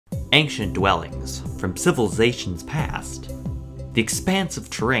Ancient dwellings from civilizations past, the expansive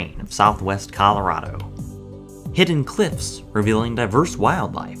terrain of Southwest Colorado, hidden cliffs revealing diverse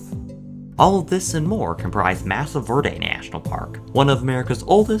wildlife. All of this and more comprise Mesa Verde National Park, one of America's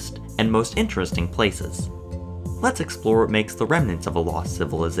oldest and most interesting places. Let's explore what makes the remnants of a lost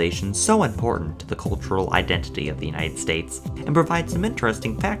civilization so important to the cultural identity of the United States, and provide some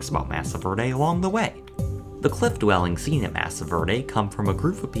interesting facts about Mesa Verde along the way. The cliff dwellings seen at Mesa Verde come from a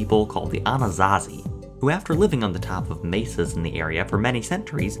group of people called the Anasazi, who after living on the top of mesas in the area for many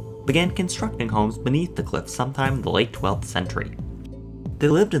centuries, began constructing homes beneath the cliffs sometime in the late 12th century. They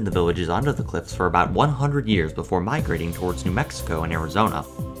lived in the villages under the cliffs for about 100 years before migrating towards New Mexico and Arizona,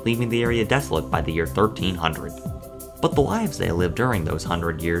 leaving the area desolate by the year 1300. But the lives they lived during those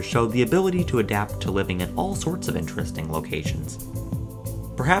 100 years showed the ability to adapt to living in all sorts of interesting locations.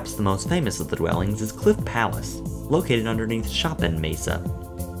 Perhaps the most famous of the dwellings is Cliff Palace, located underneath Chopin Mesa.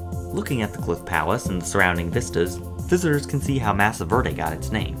 Looking at the Cliff Palace and the surrounding vistas, visitors can see how Mesa Verde got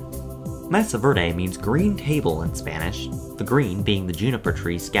its name. Mesa Verde means green table in Spanish, the green being the juniper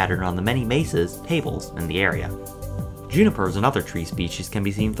trees scattered on the many mesas, tables, in the area. Junipers and other tree species can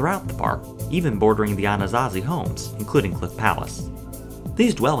be seen throughout the park, even bordering the Anasazi homes, including Cliff Palace.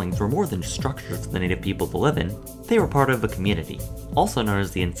 These dwellings were more than just structures for the native people to live in, they were part of a community. Also known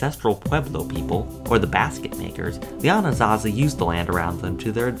as the ancestral Pueblo people, or the basket makers, the Anasazi used the land around them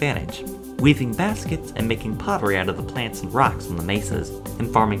to their advantage, weaving baskets and making pottery out of the plants and rocks on the mesas,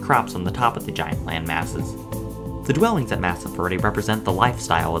 and farming crops on the top of the giant land masses. The dwellings at Mesa Verde represent the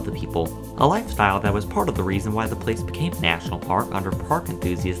lifestyle of the people, a lifestyle that was part of the reason why the place became a national park under park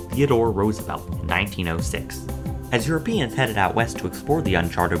enthusiast Theodore Roosevelt in 1906. As Europeans headed out west to explore the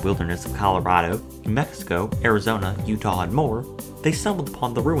uncharted wilderness of Colorado, New Mexico, Arizona, Utah, and more, they stumbled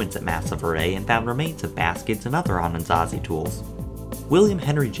upon the ruins at Mesa Verde and found remains of baskets and other Anasazi tools. William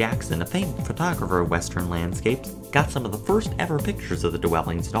Henry Jackson, a famed photographer of Western landscapes, got some of the first ever pictures of the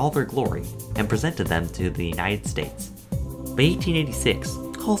dwellings in all their glory and presented them to the United States. By 1886,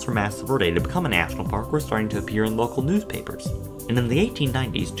 calls for Mesa Verde to become a national park were starting to appear in local newspapers, and in the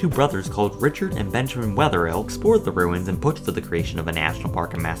 1890s, two brothers called Richard and Benjamin Wetherill explored the ruins and pushed for the creation of a national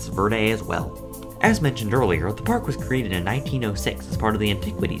park in Mesa Verde as well. As mentioned earlier, the park was created in 1906 as part of the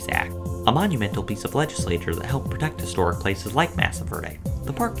Antiquities Act, a monumental piece of legislation that helped protect historic places like Mesa Verde.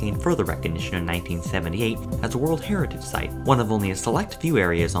 The park gained further recognition in 1978 as a World Heritage Site, one of only a select few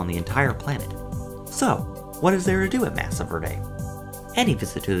areas on the entire planet. So, what is there to do at Mesa Verde? Any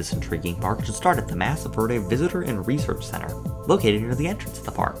visit to this intriguing park should start at the Mesa Verde Visitor and Research Center, located near the entrance of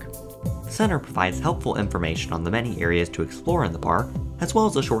the park. The center provides helpful information on the many areas to explore in the park, as well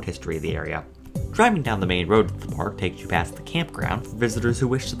as a short history of the area. Driving down the main road to the park takes you past the campground for visitors who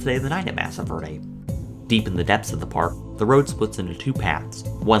wish to stay the night at Mesa Verde. Deep in the depths of the park, the road splits into two paths,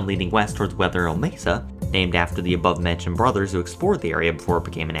 one leading west towards Wetherill Mesa, named after the above-mentioned brothers who explored the area before it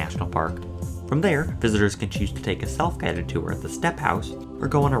became a national park. From there, visitors can choose to take a self-guided tour at the Step House or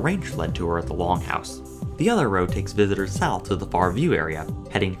go on a ranger-led tour at the Longhouse. The other road takes visitors south to the Far View area,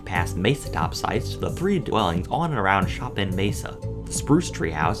 heading past mesa top sites to the three dwellings on and around Chopin Mesa, the Spruce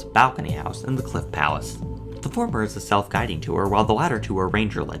Tree House, Balcony House, and the Cliff Palace. The former is a self-guiding tour, while the latter two are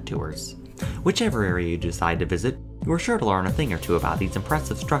ranger-led tours. Whichever area you decide to visit, you are sure to learn a thing or two about these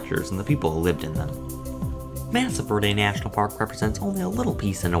impressive structures and the people who lived in them. Mesa Verde National Park represents only a little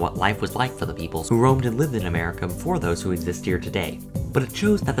piece into what life was like for the peoples who roamed and lived in America before those who exist here today, but it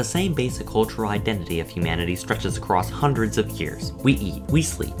shows that the same basic cultural identity of humanity stretches across hundreds of years. We eat, we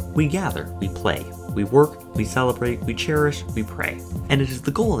sleep, we gather, we play, we work, we celebrate, we cherish, we pray. And it is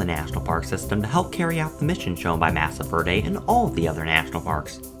the goal of the national park system to help carry out the mission shown by Mesa Verde and all of the other national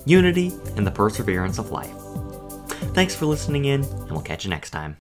parks: unity and the perseverance of life. Thanks for listening in, and we'll catch you next time.